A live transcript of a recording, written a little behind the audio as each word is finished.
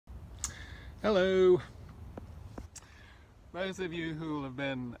Hello! Those of you who have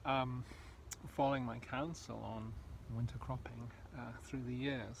been following my counsel on winter cropping through the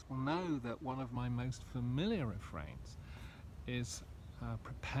years will know that one of my most familiar refrains is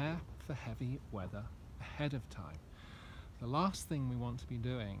prepare for heavy weather ahead of time. The last thing we want to be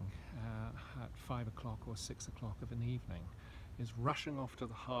doing at 5 o'clock or 6 o'clock of an evening is rushing off to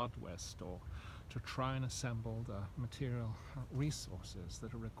the hardware store to try and assemble the material resources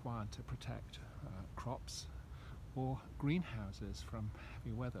that are required to protect crops or greenhouses from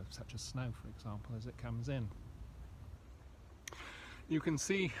heavy weather, such as snow, for example, as it comes in. You can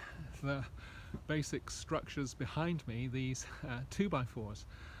see the basic structures behind me, these 2x4s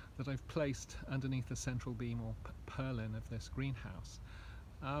that I've placed underneath the central beam or purlin of this greenhouse.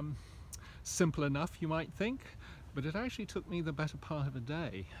 Simple enough, you might think, but it actually took me the better part of a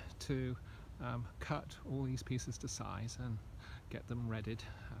day to cut all these pieces to size and get them readied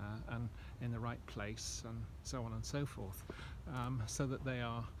and in the right place and so on and so forth, so that they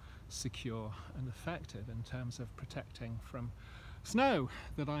are secure and effective in terms of protecting from snow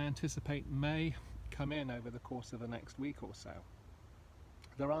that I anticipate may come in over the course of the next week or so.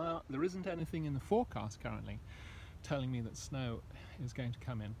 There isn't anything in the forecast currently telling me that snow is going to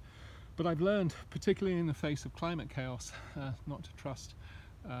come in, but I've learned, particularly in the face of climate chaos, not to trust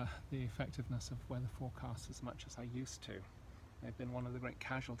the effectiveness of weather forecasts as much as I used to. They've been one of the great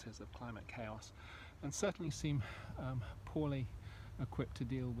casualties of climate chaos and certainly seem poorly equipped to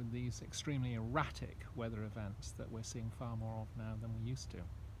deal with these extremely erratic weather events that we're seeing far more of now than we used to.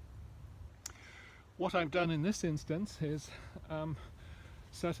 What I've done in this instance is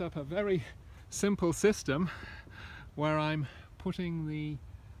set up a very simple system where I'm putting the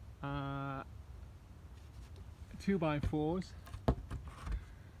 2x4s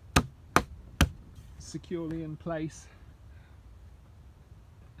securely in place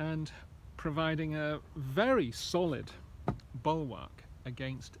and providing a very solid bulwark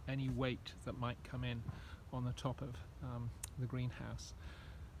against any weight that might come in on the top of the greenhouse.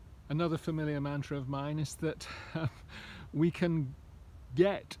 Another familiar mantra of mine is that we can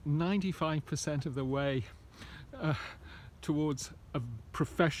get 95% of the way towards a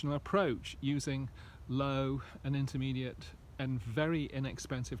professional approach using low and intermediate and very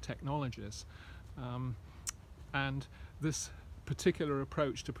inexpensive technologies. And this particular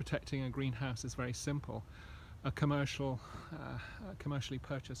approach to protecting a greenhouse is very simple. A commercially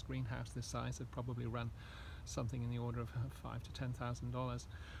purchased greenhouse this size would probably run something in the order of $5,000 to $10,000.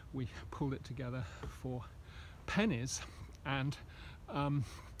 We pulled it together for pennies, and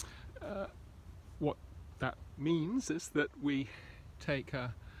what that means is that we take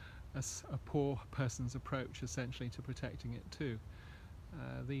a poor person's approach essentially to protecting it too.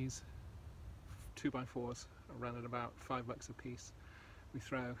 These 2x4s run at about $5 a piece. We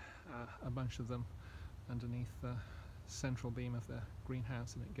throw a bunch of them underneath the central beam of the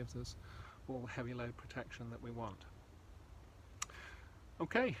greenhouse and it gives us all the heavy load protection that we want.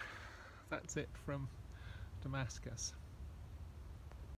 Okay, that's it from Damascus.